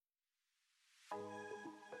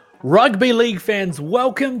Rugby League fans,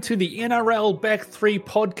 welcome to the NRL Back 3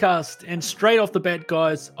 podcast. And straight off the bat,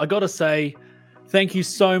 guys, I got to say, thank you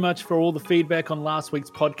so much for all the feedback on last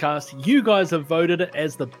week's podcast. You guys have voted it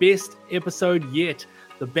as the best episode yet.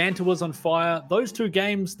 The banter was on fire. Those two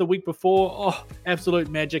games the week before, absolute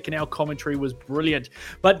magic, and our commentary was brilliant.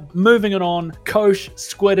 But moving it on, Koash,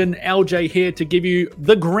 Squid and LJ here to give you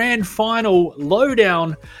the grand final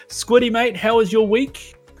lowdown. Squiddy, mate, how was your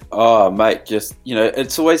week? Oh, mate,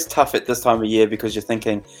 it's always tough at this time of year because you're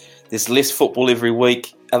thinking there's less football every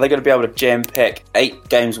week. Are they going to be able to jam-pack 8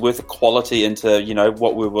 games worth of quality into,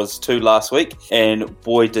 what was 2 last week? And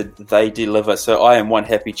boy, did they deliver. So I am one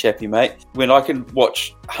happy chappy, mate. When I can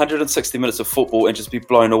watch 160 minutes of football and just be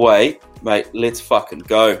blown away, mate, let's fucking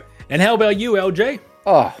go. And how about you, LJ?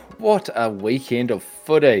 Oh, what a weekend of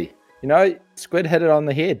footy. Squid hit it on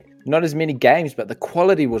the head. Not as many games, but the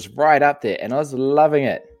quality was right up there, and I was loving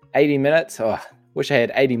it. 80 minutes. Wish I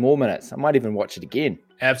had 80 more minutes. I might even watch it again.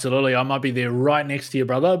 Absolutely. I might be there right next to you,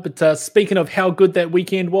 brother. But speaking of how good that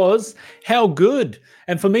weekend was, how good?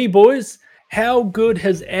 And for me, boys, how good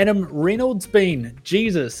has Adam Reynolds been?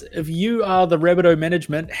 Jesus, if you are the Rabbitoh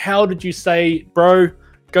management, how did you say, bro,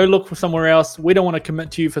 go look for somewhere else. We don't want to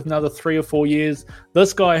commit to you for another 3 or 4 years.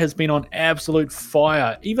 This guy has been on absolute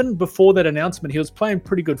fire. Even before that announcement, he was playing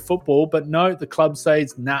pretty good football, but no, the club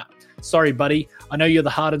says, nah, sorry, buddy. I know you're the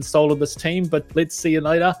heart and soul of this team, but let's see you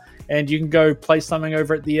later. And you can go play something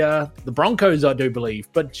over at the Broncos, I do believe.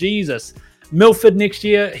 But Jesus, Milford next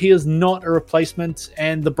year, he is not a replacement,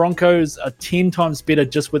 and the Broncos are 10 times better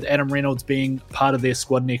just with Adam Reynolds being part of their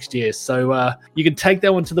squad next year. So you can take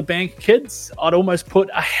that one to the bank, kids. I'd almost put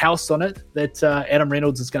a house on it that Adam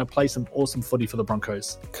Reynolds is going to play some awesome footy for the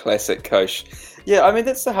Broncos. Classic Koash. Yeah, I mean,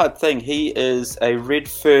 that's the hard thing. He is a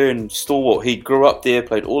Redfern stalwart. He grew up there,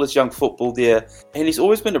 played all his young football there, and he's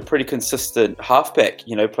always been a pretty consistent halfback.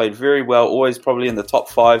 Played very well, always probably in the top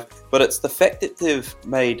 5. But it's the fact that they've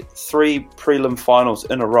made 3 prelim finals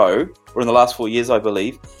in a row, or in the last 4 years, I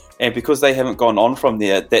believe. And because they haven't gone on from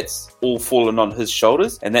there, that's all fallen on his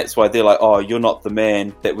shoulders. And that's why they're like, oh, you're not the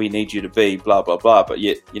man that we need you to be, blah, blah, blah. But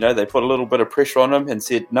yet, they put a little bit of pressure on him and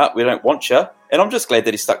said, no, we don't want you. And I'm just glad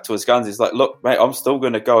that he stuck to his guns. He's like, look, mate, I'm still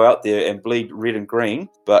going to go out there and bleed red and green.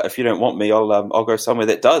 But if you don't want me, I'll go somewhere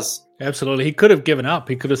that does. Absolutely. He could have given up.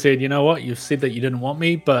 He could have said, you know what, you've said that you didn't want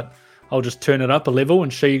me, but I'll just turn it up a level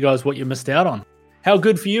and show you guys what you missed out on. How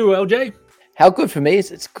good for you, LJ? How good for me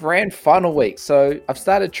is it's grand final week. So I've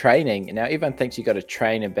started training. And now everyone thinks you got to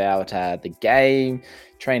train about the game,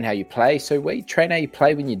 train how you play. So we train how you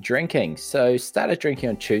play when you're drinking. So started drinking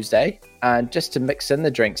on Tuesday, and just to mix in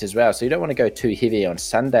the drinks as well. So you don't want to go too heavy on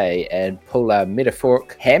Sunday and pull a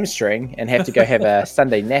metaphoric hamstring and have to go have a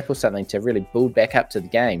Sunday nap or something to really build back up to the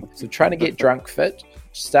game. So trying to get drunk fit.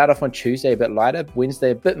 Start off on Tuesday a bit lighter,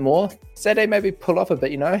 Wednesday a bit more, Saturday maybe pull off a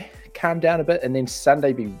bit, calm down a bit, and then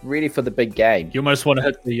Sunday be ready for the big game. You almost want to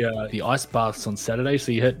hit the ice baths on Saturday,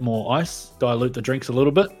 so you hit more ice, dilute the drinks a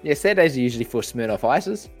little bit. Yeah, Saturdays are usually for Smirnoff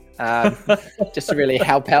ices, just to really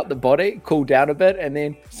help out the body, cool down a bit, and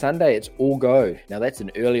then Sunday it's all go. Now that's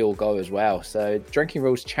an early all go as well, so drinking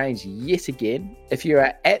rules change yet again. If you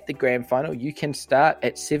are at the grand final, you can start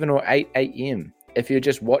at 7 or 8 a.m. If you're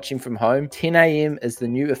just watching from home, 10 a.m. is the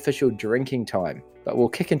new official drinking time. But we'll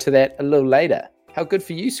kick into that a little later. How good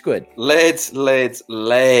for you, Squid? Lads. Now,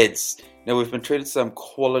 we've been treated some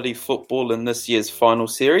quality football in this year's final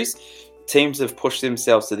series. Teams have pushed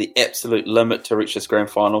themselves to the absolute limit to reach this grand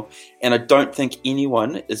final. And I don't think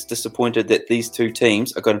anyone is disappointed that these two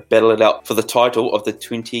teams are going to battle it out for the title of the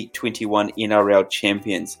 2021 NRL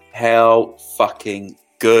champions. How fucking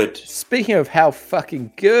good. Speaking of how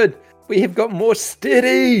fucking good, we have got more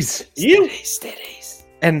steadies. Steadies.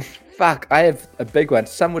 And fuck, I have a big one.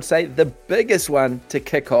 Some would say the biggest one to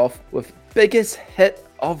kick off with biggest hit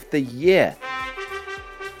of the year.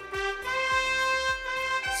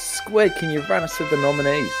 Squid, can you run us through the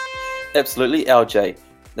nominees? Absolutely, LJ.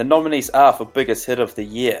 The nominees are for biggest hit of the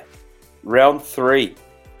year. Round 3,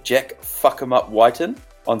 Jack Fuck 'em Up Whiten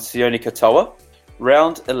on Sione Katoa.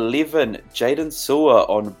 Round 11, Jaden Sewer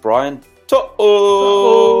on Brian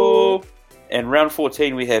To'o. And round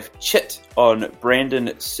 14, we have Chit on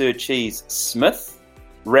Brandon Sir Cheese Smith.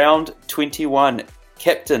 Round 21,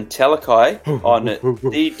 Captain Talakai on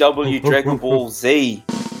DW Dragon Ball Z.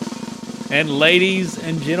 And ladies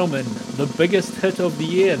and gentlemen, the biggest hit of the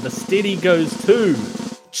year, the steady goes to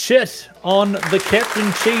Chit on the Captain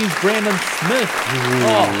Cheese Brandon Smith.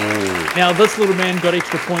 Oh. Now, this little man got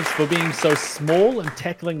extra points for being so small and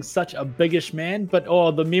tackling such a biggish man, but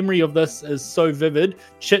the memory of this is so vivid.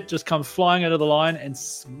 Chit just comes flying out of the line and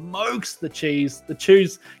smokes the cheese. The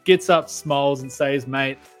cheese gets up, smiles, and says,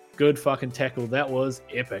 mate, Good fucking tackle. That was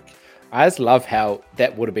epic. I just love how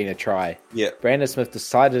that would have been a try. Yeah. Brandon Smith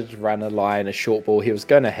decided to run a line, a short ball. He was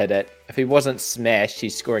going to hit it. If he wasn't smashed,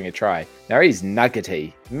 he's scoring a try. Now he's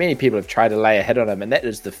nuggety. Many people have tried to lay a hit on him, and that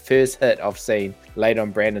is the first hit I've seen laid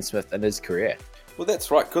on Brandon Smith in his career. Well,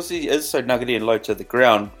 that's right, because he is so nuggety and low to the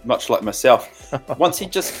ground, much like myself. Once he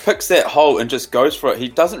just picks that hole and just goes for it, he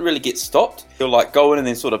doesn't really get stopped. He'll like go in and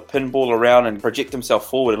then sort of pinball around and project himself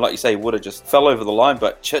forward. And like you say, he would have just fell over the line,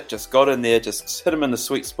 but Chit just got in there, just hit him in the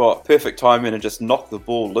sweet spot, perfect timing, and just knocked the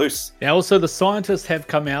ball loose. Now, also, the scientists have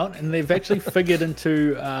come out and they've actually figured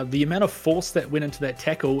into the amount of force that went into that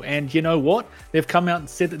tackle. And you know what? They've come out and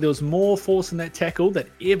said that there was more force in that tackle that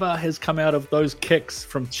ever has come out of those kicks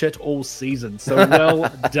from Chit all season. So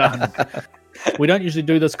well done. We don't usually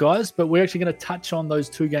do this, guys, but we're actually going to touch on those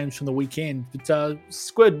 2 games from the weekend. But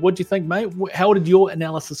Squid, what do you think, mate? How did your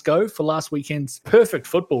analysis go for last weekend's perfect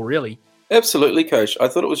football, really? Absolutely, Coach. I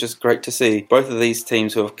thought it was just great to see both of these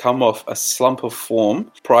teams who have come off a slump of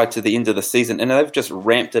form prior to the end of the season, and they've just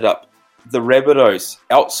ramped it up. The Rabbitohs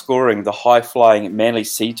outscoring the high-flying Manly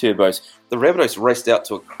Sea Turbos. The Rabbitohs raced out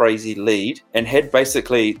to a crazy lead and had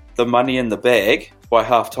basically the money in the bag by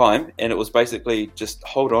half-time, and it was basically just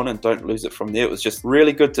hold on and don't lose it from there. It was just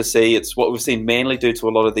really good to see. It's what we've seen Manly do to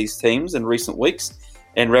a lot of these teams in recent weeks,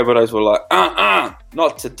 and Rabbitohs were like,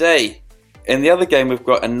 not today. In the other game, we've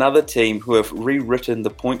got another team who have rewritten the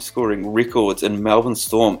point-scoring records in Melbourne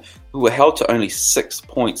Storm, who were held to only 6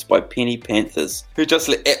 points by Penny Panthers, who just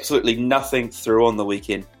let absolutely nothing through on the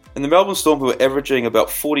weekend. In the Melbourne Storm, who were averaging about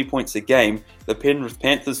 40 points a game, the Penrith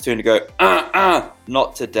Panthers turned to go,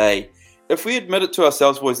 not today. If we admit it to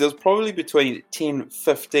ourselves, boys, there was probably between 10,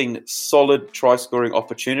 15 solid try-scoring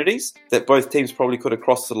opportunities that both teams probably could have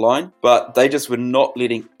crossed the line, but they just were not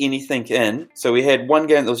letting anything in. So we had one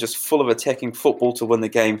game that was just full of attacking football to win the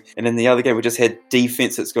game, and in the other game we just had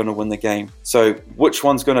defense that's going to win the game. So which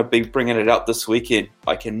one's going to be bringing it out this weekend?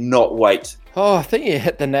 I cannot wait. Oh, I think you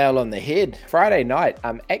hit the nail on the head. Friday night,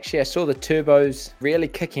 actually I saw the Turbos really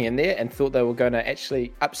kicking in there and thought they were going to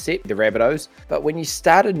actually upset the Rabbitohs. But when you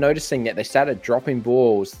started noticing that they started dropping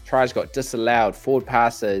balls, tries got disallowed, forward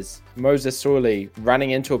passes, Moses Sorley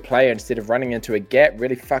running into a player instead of running into a gap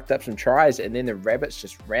really fucked up some tries, and then the Rabbits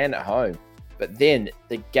just ran at home. But then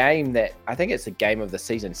the game that, I think it's the game of the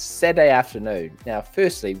season, Saturday afternoon. Now,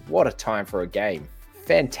 firstly, what a time for a game.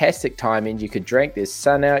 Fantastic timing. You could drink, there's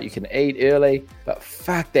sun out, you can eat early, but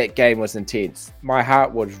fuck, that game was intense. My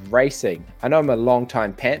heart was racing. I know I'm a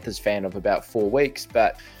long-time Panthers fan of about 4 weeks,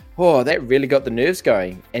 but that really got the nerves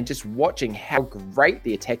going. And just watching how great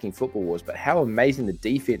the attacking football was, but how amazing the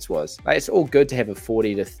defense was. Like, it's all good to have a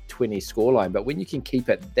 40-20 scoreline, but when you can keep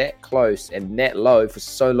it that close and that low for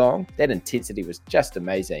so long, that intensity was just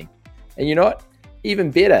amazing. And you know what?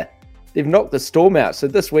 Even better, they've knocked the Storm out. So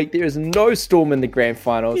this week, there is no Storm in the Grand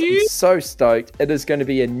Finals. I'm so stoked. It is going to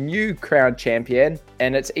be a new crowned champion.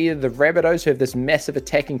 And it's either the Rabbitohs who have this massive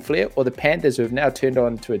attacking flair, or the Panthers who have now turned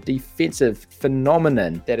on to a defensive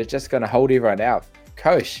phenomenon that are just going to hold everyone out.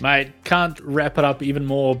 Koash. Mate, can't wrap it up even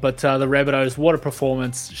more, but the Rabbitohs, what a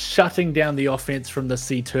performance. Shutting down the offense from the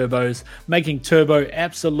Sea Turbos, making Turbo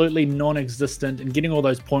absolutely non-existent and getting all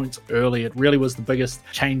those points early. It really was the biggest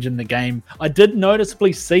change in the game. I did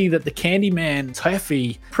noticeably see that the Candyman,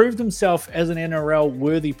 Taffy, proved himself as an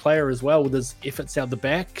NRL-worthy player as well with his efforts out the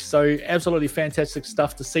back. So absolutely fantastic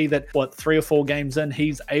stuff to see that, 3 or 4 games in,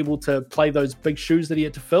 he's able to play those big shoes that he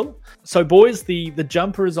had to fill. So boys, the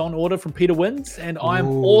jumper is on order from Peter Wins, and I'm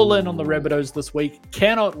all in on the Rabbitohs this week.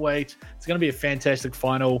 Cannot wait. It's going to be a fantastic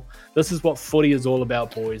final. This is what footy is all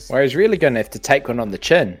about, boys. Well, he's really going to have to take one on the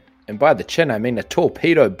chin. And by the chin, I mean a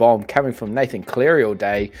torpedo bomb coming from Nathan Cleary all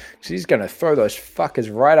day. So he's going to throw those fuckers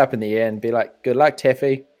right up in the air and be like, good luck,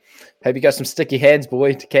 Taffy. Hope you got some sticky hands,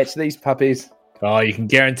 boy, to catch these puppies. Oh, you can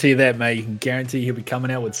guarantee that, mate. You can guarantee he'll be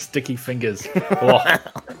coming out with sticky fingers. Oh.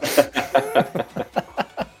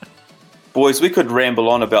 Boys, we could ramble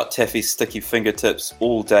on about Taffy's sticky fingertips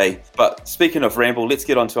all day. But speaking of ramble, let's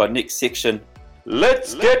get on to our next section.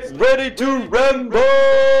 Let's get ready to ramble!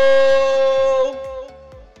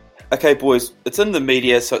 Okay, boys, it's in the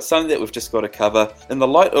media, so it's something that we've just got to cover. In the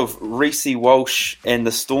light of Reece Walsh and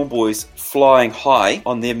the Storm boys flying high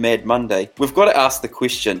on their Mad Monday, we've got to ask the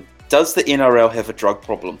question, does the NRL have a drug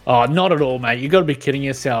problem? Oh, not at all, mate. You got to be kidding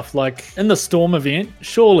yourself. Like, in the Storm event,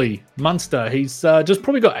 surely Munster, he's just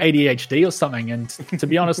probably got ADHD or something. And to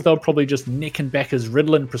be honest, they'll probably just necking back his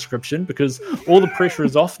Ritalin prescription because all the pressure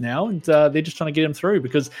is off now, and they're just trying to get him through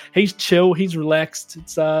because he's chill, he's relaxed.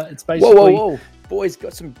 It's basically... Whoa. Boys,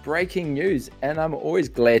 got some breaking news, and I'm always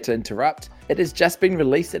glad to interrupt. It has just been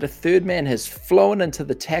released that a third man has flown into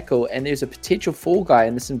the tackle and there's a potential fall guy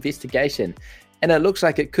in this investigation. And it looks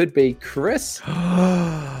like it could be Chris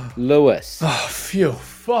Lewis. Oh, phew.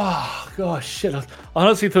 Fuck. Oh, shit. I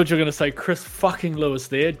honestly thought you were going to say Chris fucking Lewis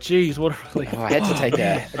there. Jeez, what a relief. I had to take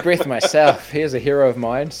a breath myself. He is a hero of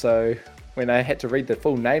mine, so when I had to read the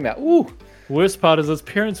full name out, ooh. Worst part is his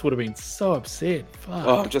parents would have been so upset. Fuck.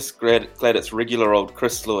 Oh, I'm just glad it's regular old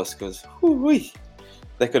Chris Lewis, because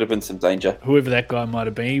that could have been some danger. Whoever that guy might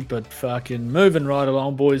have been, but fucking moving right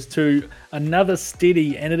along, boys, to another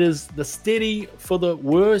steady, and it is the steady for the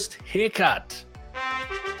worst haircut.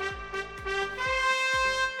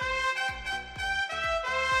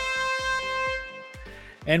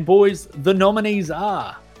 And boys, the nominees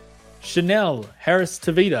are Chanel Harris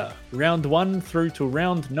Tavita, round 1 through to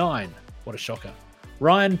round 9. What a shocker.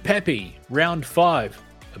 Ryan Pappy, round 5.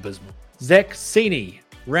 Abysmal. Zach Sini,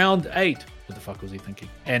 round 8. What the fuck was he thinking?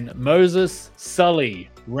 And Moses Sully,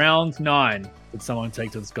 round 9. Did someone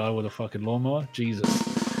take to this guy with a fucking lawnmower? Jesus.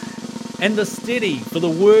 And the steady for the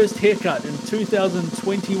worst haircut in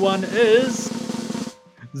 2021 is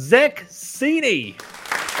Zach Sini.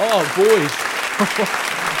 Oh, boys.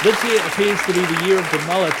 This year appears to be the year of the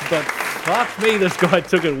mullet, but fuck me, this guy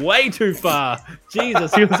took it way too far.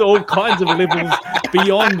 Jesus, he was all kinds of levels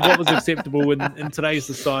beyond what was acceptable in today's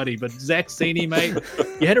society. But Zach Sini, mate,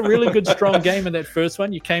 you had a really good, strong game in that first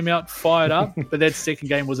one. You came out fired up, but that second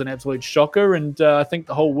game was an absolute shocker, and I think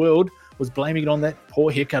the whole world was blaming it on that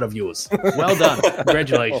poor haircut of yours. Well done.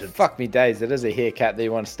 Congratulations. Well, fuck me days. It is a haircut that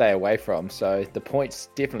you want to stay away from, so the points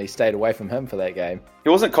definitely stayed away from him for that game. He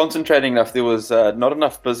wasn't concentrating enough. There was not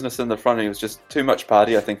enough business in the front. It was just too much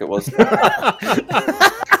party, I think it was.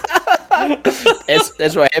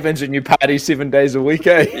 That's what happens when you party 7 days a week,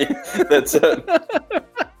 eh? Yeah, that's it.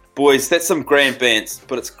 Boys, that's some grand bands,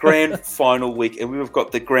 but it's grand final week, and we've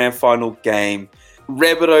got the grand final game.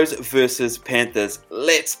 Rabbitohs versus Panthers.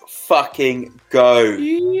 Let's fucking go.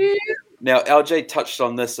 Yeah. Now, LJ touched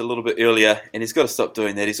on this a little bit earlier, and he's got to stop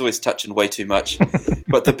doing that. He's always touching way too much.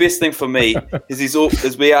 But the best thing for me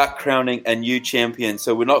is we are crowning a new champion.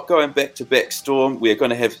 So we're not going back-to-back Storm. We're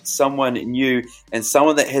going to have someone new and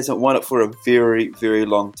someone that hasn't won it for a very, very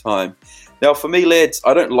long time. Now, for me, lads,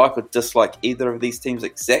 I don't like or dislike either of these teams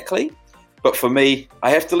exactly. But for me, I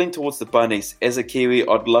have to lean towards the Bunnies. As a Kiwi,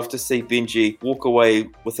 I'd love to see Benji walk away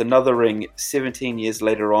with another ring 17 years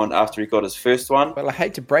later on after he got his first one. Well, I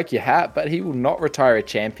hate to break your heart, but he will not retire a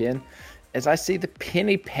champion, as I see the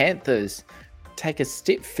Penny Panthers take a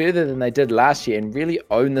step further than they did last year and really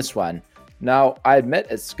own this one. Now, I admit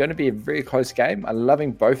it's going to be a very close game. I'm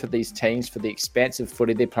loving both of these teams for the expansive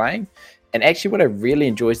footy they're playing. And actually what I really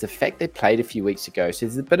enjoy is the fact they played a few weeks ago. So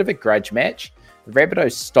there's a bit of a grudge match. The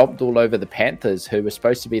Rabbitohs stomped all over the Panthers, who were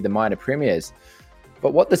supposed to be the minor premiers.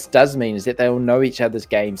 But what this does mean is that they will know each other's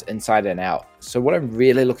games inside and out. So what I'm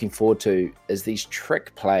really looking forward to is these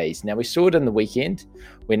trick plays. Now, we saw it in the weekend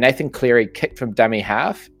where Nathan Cleary kicked from dummy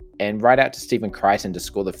half and right out to Stephen Crichton to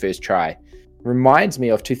score the first try. Reminds me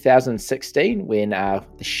of 2016 when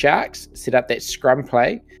the Sharks set up that scrum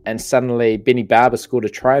play and suddenly Benny Barber scored a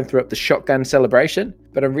try and threw up the shotgun celebration.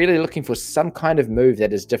 But I'm really looking for some kind of move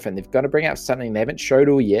that is different. They've got to bring out something they haven't showed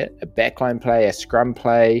all yet, a backline play, a scrum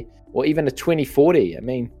play, or even a 20-40. I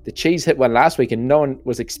mean, the Cheese hit one last week and no one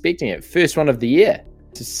was expecting it. First one of the year.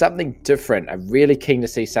 So something different. I'm really keen to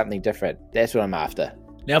see something different. That's what I'm after.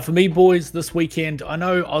 Now, for me, boys, this weekend, I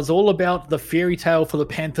know I was all about the fairy tale for the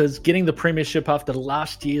Panthers getting the premiership after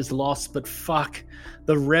last year's loss, but fuck,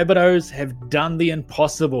 the Rabbitohs have done the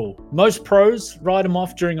impossible. Most pros write them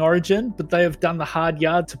off during Origin, but they have done the hard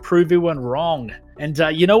yard to prove everyone wrong. And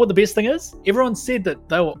you know what the best thing is? Everyone said that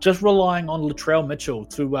they were just relying on Latrell Mitchell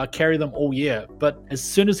to carry them all year. But as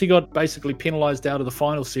soon as he got basically penalised out of the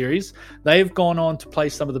final series, they've gone on to play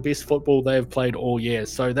some of the best football they have played all year.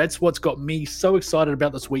 So that's what's got me so excited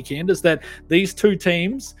about this weekend, is that these two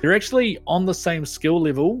teams, they're actually on the same skill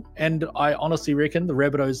level. And I honestly reckon the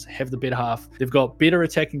Rabbitohs have the better half. They've got better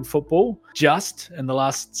attacking football just in the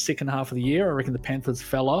last second half of the year. I reckon the Panthers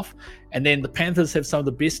fell off. And then the Panthers have some of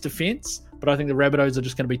the best defense, but I think the Rabbitohs are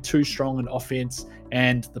just going to be too strong in offense.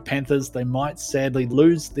 And the Panthers, they might sadly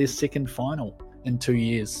lose their second final in 2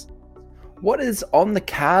 years. What is on the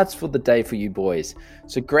cards for the day for you boys?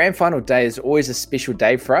 So Grand Final day is always a special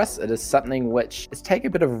day for us. It is something which is taking a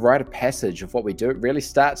bit of a rite of passage of what we do. It really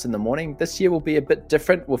starts in the morning. This year will be a bit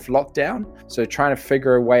different with lockdown, so trying to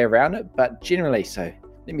figure a way around it, but generally so.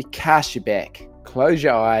 Let me cast you back Close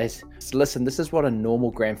your eyes. Listen, this is what a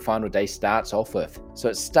normal grand final day starts off with. So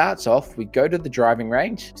it starts off, we go to the driving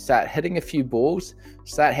range, start hitting a few balls,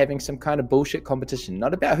 start having some kind of bullshit competition.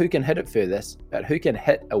 Not about who can hit it furthest, but who can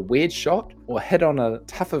hit a weird shot or hit on a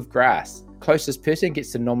tuft of grass. Closest person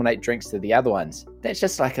gets to nominate drinks to the other ones. That's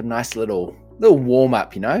just like a nice little warm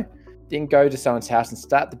up, you know? Then go to someone's house and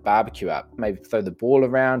start the barbecue up. Maybe throw the ball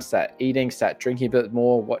around, start eating, start drinking a bit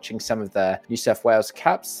more, watching some of the New South Wales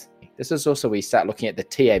Cups. This is also where you start looking at the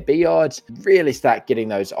TAB odds, really start getting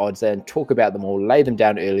those odds in, talk about them all, lay them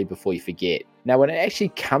down early before you forget. Now, when it actually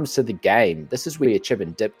comes to the game, this is where your chip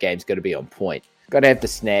and dip game's got to be on point. Got to have the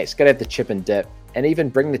snacks, got to have the chip and dip, and even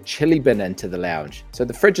bring the chili bin into the lounge. So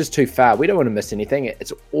the fridge is too far. We don't want to miss anything.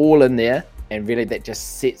 It's all in there, and really that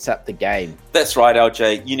just sets up the game. That's right,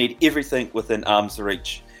 LJ. You need everything within arm's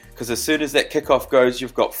reach, because as soon as that kickoff goes,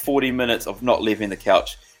 you've got 40 minutes of not leaving the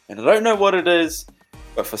couch. And I don't know what it is,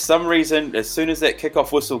 but for some reason, as soon as that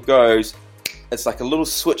kickoff whistle goes, it's like a little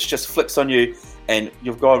switch just flicks on you, and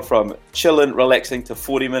you've gone from chilling, relaxing to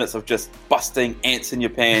 40 minutes of just busting ants in your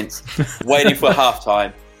pants, waiting for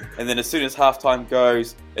halftime. And then as soon as halftime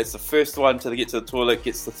goes, it's the first one to get to the toilet,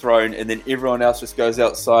 gets the throne, and then everyone else just goes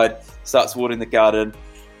outside, starts watering the garden,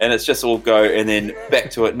 and it's just all go, and then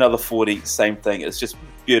back to it, another 40, same thing. It's just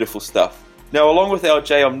beautiful stuff. Now, along with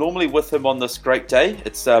LJ, I'm normally with him on this great day.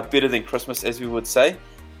 It's better than Christmas, as we would say.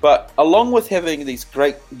 But along with having these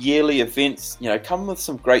great yearly events, come with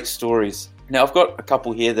some great stories. Now, I've got a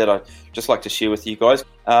couple here that I'd just like to share with you guys.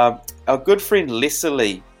 Our good friend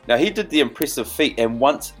Leslie, now he did the impressive feat and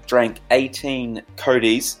once drank 18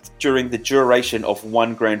 Cody's during the duration of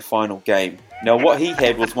one grand final game. Now, what he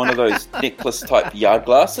had was one of those necklace-type yard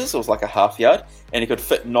glasses. It was like a half yard, and he could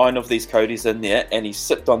fit 9 of these Cody's in there, and he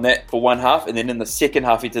sipped on that for one half, and then in the second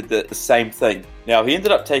half, he did the same thing. Now, he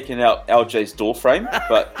ended up taking out LJ's door frame,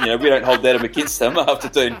 but, we don't hold that against him after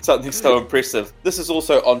doing something so impressive. This is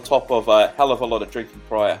also on top of a hell of a lot of drinking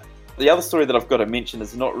prior. The other story that I've got to mention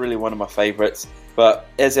is not really one of my favourites, but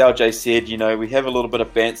as LJ said, we have a little bit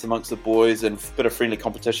of bants amongst the boys and a bit of friendly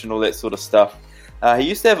competition, all that sort of stuff. He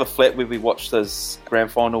used to have a flat where we watched his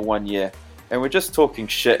grand final one year, and we're just talking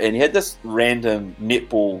shit, and he had this random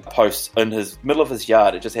netball post in his middle of his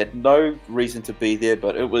yard. It just had no reason to be there,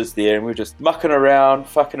 but it was there, and we were just mucking around,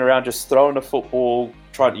 fucking around, just throwing a football,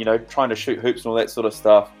 trying to shoot hoops and all that sort of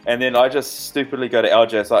stuff. And then I just stupidly go to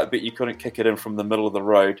LJ. It's like, I bet you couldn't kick it in from the middle of the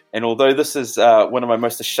road. And although this is one of my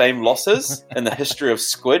most ashamed losses in the history of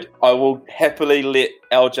Squid, I will happily let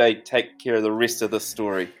LJ take care of the rest of the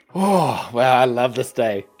story. Oh, wow, I love this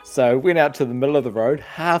day. So went out to the middle of the road,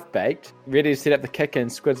 half-baked, ready to set up the kick,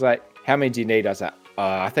 and Squid's like, how many do you need? I was like,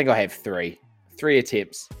 I think I have 3. 3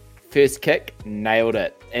 attempts. First kick, nailed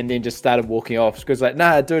it, and then just started walking off. Squid's like,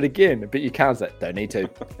 nah, do it again. But you can't. I was like, don't need to.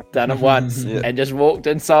 Done it once, and just walked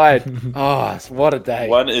inside. Oh, what a day.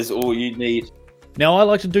 One is all you need. Now, I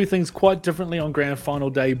like to do things quite differently on grand final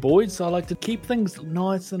day, boys. I like to keep things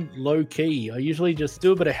nice and low-key. I usually just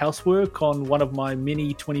do a bit of housework on one of my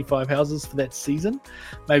many 25 houses for that season.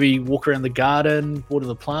 Maybe walk around the garden, water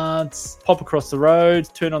the plants, pop across the road,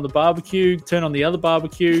 turn on the barbecue, turn on the other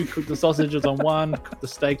barbecue, cook the sausages on one, cook the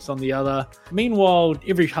steaks on the other. Meanwhile,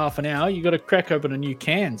 every half an hour, you got to crack open a new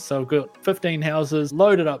can. So I've got 15 houses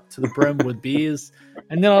loaded up to the brim with beers.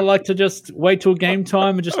 And then I like to just wait till game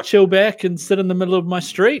time and just chill back and sit in the middle of my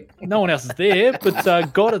street. No one else is there,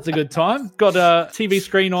 but God, it's a good time. Got a TV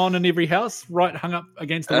screen on in every house, right hung up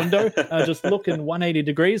against the window. Just looking 180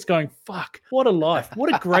 degrees going, fuck, what a life.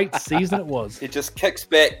 What a great season it was. He just kicks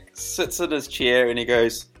back, sits in his chair, and he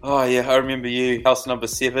goes, oh yeah, I remember you, house number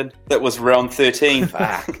 7. That was round 13.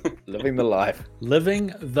 Fuck, living the life. Living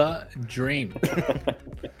the dream.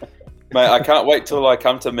 Mate, I can't wait till I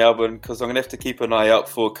come to Melbourne because I'm going to have to keep an eye out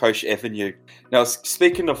for Koash Avenue. Now,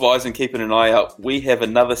 speaking of eyes and keeping an eye out, we have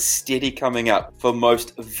another steady coming up for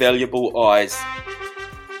Most Valuable Eyes.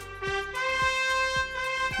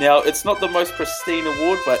 Now, it's not the most pristine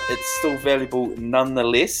award, but it's still valuable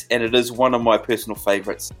nonetheless, and it is one of my personal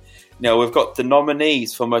favourites. Now, we've got the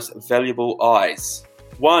nominees for Most Valuable Eyes.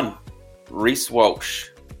 1, Reece Walsh,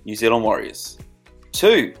 New Zealand Warriors.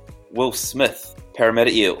 2, Will Smith,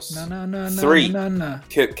 Parramatta Eels. 3,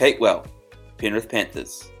 Kirk Capewell, Penrith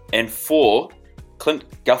Panthers. And 4, Clint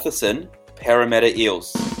Gutherson, Parramatta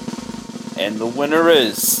Eels. And the winner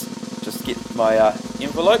is, just get my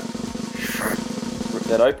envelope, rip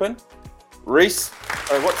that open. Reece,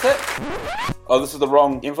 oh, what's that? Oh, this is the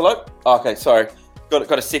wrong envelope. Oh, okay, sorry.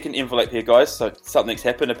 Got a second envelope here, guys, so something's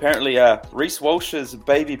happened. Apparently, Reece Walsh's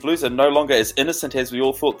baby blues are no longer as innocent as we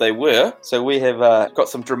all thought they were. So we have got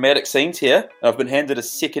some dramatic scenes here. And I've been handed a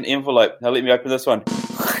second envelope. Now let me open this one.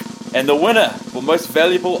 And the winner for Most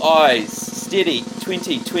Valuable Eyes Steady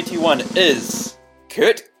 2021 is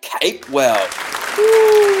Kurt Capewell.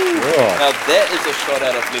 Now that is a shot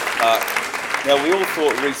out of left park. Now, we all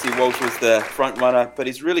thought Reece Walsh was the front runner, but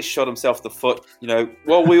he's really shot himself the foot. You know,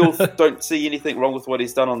 well, we all don't see anything wrong with what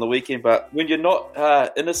he's done on the weekend, but when you're not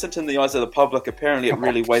innocent in the eyes of the public, apparently it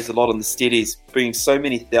really weighs a lot on the steadies, bringing so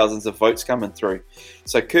many thousands of votes coming through.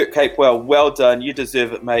 So, Kurt Capewell, well done. You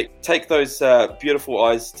deserve it, mate. Take those beautiful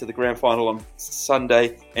eyes to the grand final on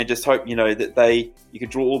Sunday and just hope, you know, that you can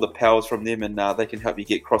draw all the powers from them and they can help you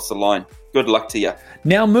get across the line. Good luck to you.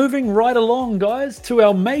 Now, moving right along, guys, to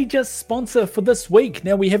our major sponsor for this week.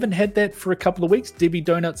 Now, we haven't had that for a couple of weeks. Debbie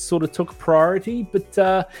Donuts sort of took priority, but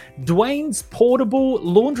Dwayne's Portable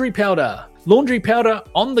Laundry Powder. Laundry powder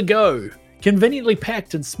on the go. Conveniently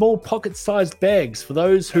packed in small pocket-sized bags for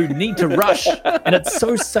those who need to rush. And it's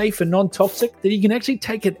so safe and non-toxic that you can actually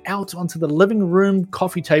take it out onto the living room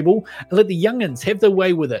coffee table and let the young'uns have their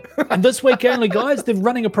way with it. And this week only, guys, they're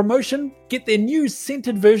running a promotion. Get their new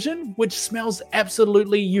scented version, which smells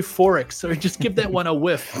absolutely euphoric. So just give that one a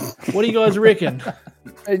whiff. What do you guys reckon?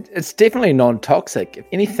 It's definitely non-toxic. If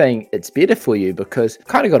anything, it's better for you because I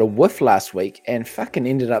kind of got a whiff last week and fucking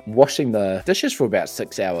ended up washing the dishes for about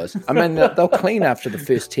 6 hours. I mean, they'll clean after the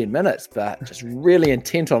first 10 minutes, but just really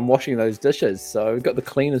intent on washing those dishes. So we've got the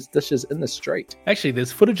cleanest dishes in the street. Actually,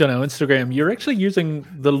 there's footage on our Instagram. You're actually using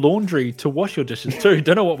the laundry to wash your dishes too.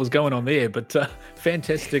 Don't know what was going on there, but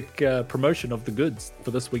fantastic promotion of the goods for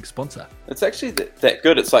this week's sponsor. It's actually that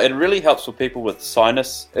good. It's like it really helps for people with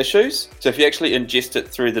sinus issues. So if you actually ingest it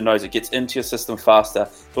through the nose, it gets into your system faster,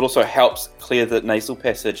 but also helps clear the nasal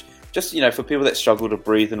passage. Just, you know, for people that struggle to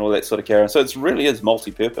breathe and all that sort of carry on. So it really is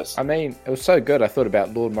multi-purpose. I mean, it was so good, I thought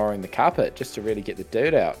about lawnmowing the carpet just to really get the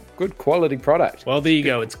dirt out. Good quality product. Well, there you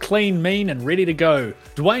go. It's clean, mean, and ready to go.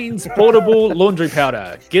 Dwayne's Portable Laundry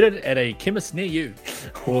Powder. Get it at a chemist near you.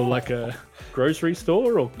 Or like a grocery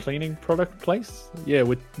store or cleaning product place. Yeah,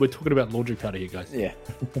 we're talking about laundry powder here, guys. Yeah.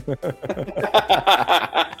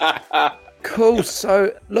 Cool.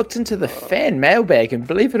 So looked into the fan mailbag, and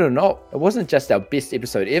believe it or not, it wasn't just our best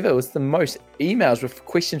episode ever. It was the most emails with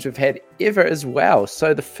questions we've had ever as well.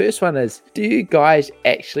 So the first one is, do you guys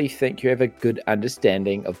actually think you have a good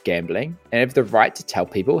understanding of gambling and have the right to tell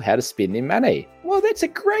people how to spend their money? Well, that's a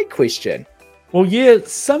great question. Well, yeah,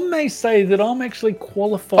 some may say that I'm actually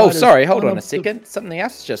qualified. Oh, sorry. Hold on a second. Something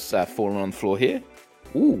else just fallen on the floor here.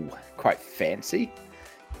 Ooh, quite fancy.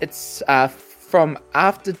 It's from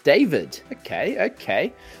After David.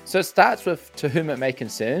 Okay. So it starts with to whom it may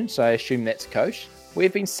concern. So I assume that's Koash.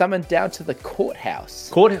 We've been summoned down to the courthouse.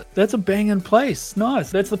 Courthouse? That's a banging place.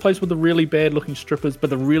 Nice. That's the place with the really bad looking strippers, but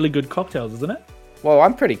the really good cocktails, isn't it? Well,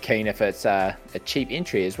 I'm pretty keen if it's a cheap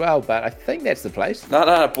entry as well, but I think that's the place.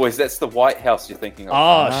 No, boys. That's the White House you're thinking of.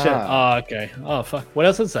 Oh, shit. Oh, okay. Oh, fuck. What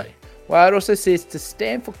else does it say? Well, it also says to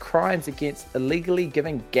stand for crimes against illegally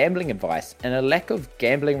giving gambling advice and a lack of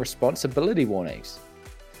gambling responsibility warnings.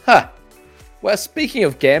 Huh. Well, speaking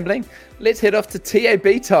of gambling, let's head off to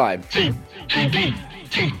TAB time. TAB.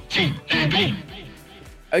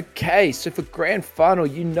 Okay, so for grand final,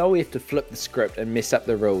 you know we have to flip the script and mess up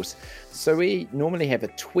the rules. So we normally have a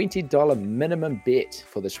 $20 minimum bet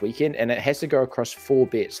for this weekend, and it has to go across 4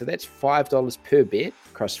 bets. So that's $5 per bet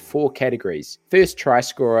across 4 categories. First try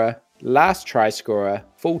scorer, last try scorer,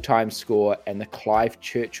 full-time score, and the Clive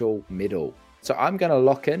Churchill medal. So I'm going to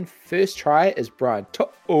lock in. First try is Brian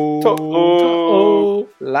To'o.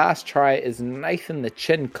 Last try is Nathan the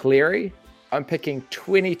Chin Cleary. I'm picking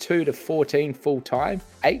 22-14 full-time,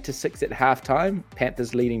 8-6 at halftime,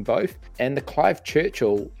 Panthers leading both. And the Clive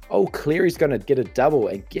Churchill, Cleary's going to get a double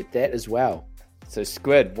and get that as well. So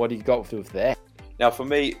Squid, what do you got with that? Now for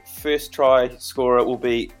me, first try scorer will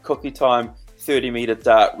be Cookie Time, 30-metre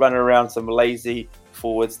dart, running around some lazy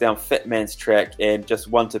forwards down Fat Man's track and just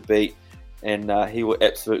one to beat. And he will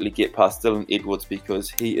absolutely get past Dylan Edwards because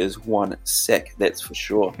he is one sack, that's for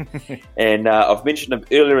sure. And I've mentioned him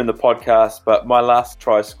earlier in the podcast, but my last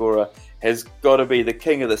try scorer has got to be the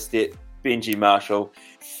king of the stet, Benji Marshall.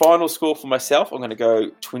 Final score for myself, I'm going to go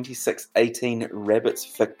 26-18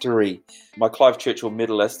 Rabbits victory. My Clive Churchill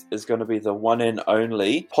medalist is going to be the one and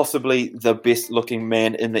only, possibly the best looking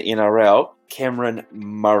man in the NRL, Cameron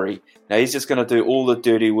Murray. Now he's just going to do all the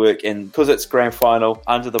dirty work, and because it's grand final,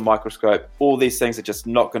 under the microscope, all these things are just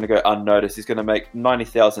not going to go unnoticed. He's going to make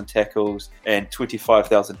 90,000 tackles and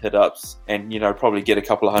 25,000 hit-ups and, probably get a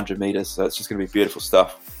couple of 100 metres. So it's just going to be beautiful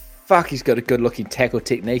stuff. Fuck, he's got a good looking tackle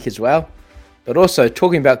technique as well. But also,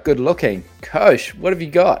 talking about good looking, Koash, what have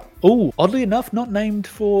you got? Oh, oddly enough, not named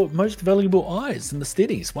for most valuable eyes in the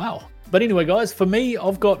steadies. Wow. But anyway, guys, for me,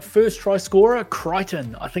 I've got first try scorer,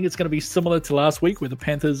 Crichton. I think it's going to be similar to last week where the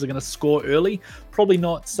Panthers are going to score early. Probably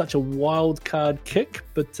not such a wild card kick,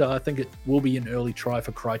 but I think it will be an early try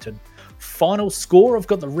for Crichton. Final score, I've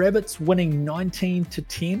got the Rabbits winning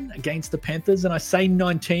 19-10 against the Panthers. And I say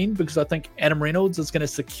 19 because I think Adam Reynolds is going to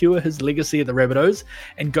secure his legacy at the Rabbitohs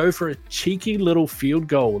and go for a cheeky little field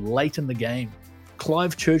goal late in the game.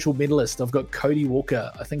 Clive Churchill medalist, I've got Cody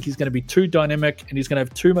Walker. I think he's going to be too dynamic and he's going to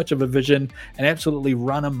have too much of a vision and absolutely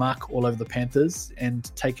run amok all over the Panthers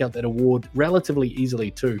and take out that award relatively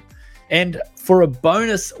easily too. And for a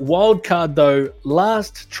bonus wild card though,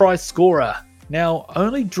 last try scorer. Now,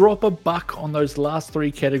 only drop $1 on those last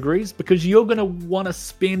 3 categories because you're going to want to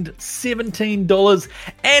spend $17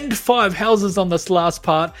 and 5 houses on this last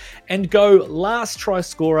part and go last try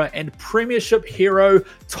scorer and premiership hero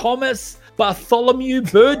Thomas Bartholomew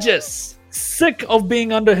Burgess. Sick of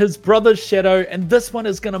being under his brother's shadow, and this one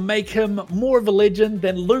is going to make him more of a legend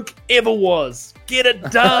than Luke ever was. Get it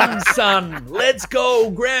done, son. Let's go.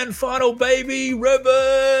 Grand final, baby.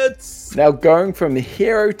 Rabbits. Now, going from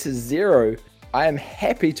hero to zero, I am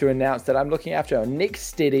happy to announce that I'm looking after our next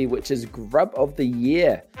steady, which is Grub of the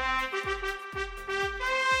Year.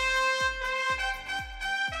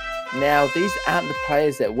 Now, these aren't the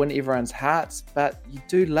players that win everyone's hearts, but you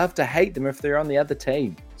do love to hate them if they're on the other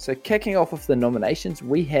team. So kicking off with the nominations,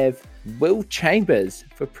 we have Will Chambers.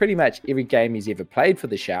 For pretty much every game he's ever played for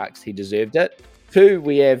the Sharks, he deserved it. 2,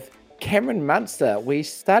 we have Cameron Munster. We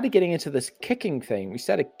started getting into this kicking thing. We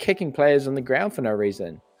started kicking players on the ground for no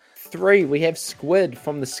reason. 3, we have Squid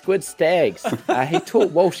from the Squid Stags. He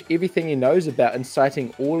taught Walsh everything he knows about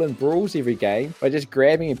inciting all-in brawls every game by just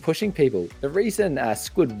grabbing and pushing people. The reason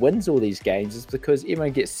Squid wins all these games is because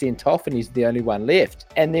everyone gets sent off and he's the only one left.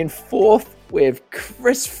 And then 4th, we have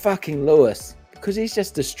Chris fucking Lewis, because he's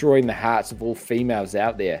just destroying the hearts of all females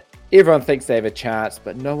out there. Everyone thinks they have a chance,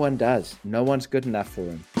 but no one does. No one's good enough for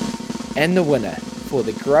him. And the winner for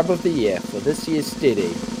the Grub of the Year for this year's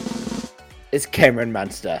steady is Cameron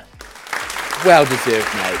Munster. Well deserved,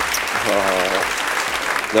 mate.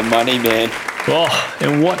 Oh, the money man. Oh,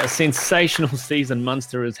 and what a sensational season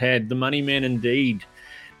Munster has had. The money man indeed.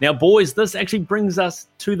 Now, boys, this actually brings us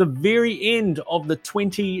to the very end of the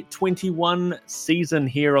 2021 season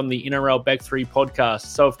here on the NRL Back 3 podcast.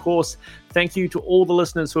 So, of course, thank you to all the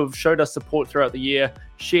listeners who have showed us support throughout the year,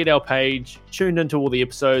 shared our page, tuned into all the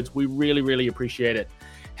episodes. We really, really appreciate it.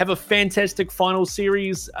 Have a fantastic final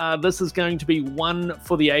series. This is going to be one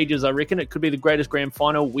for the ages, I reckon. It could be the greatest grand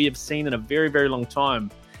final we have seen in a very, very long time.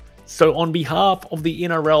 So on behalf of the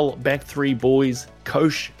NRL Back 3 boys,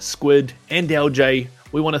 Koash, Squid, and LJ,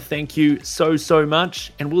 we want to thank you so, so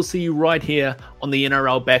much. And we'll see you right here on the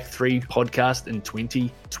NRL Back 3 podcast in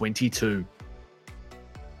 2022.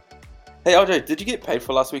 Hey, LJ, did you get paid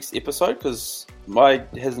for last week's episode? Because mine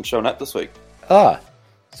hasn't shown up this week.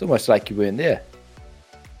 It's almost like you weren't there.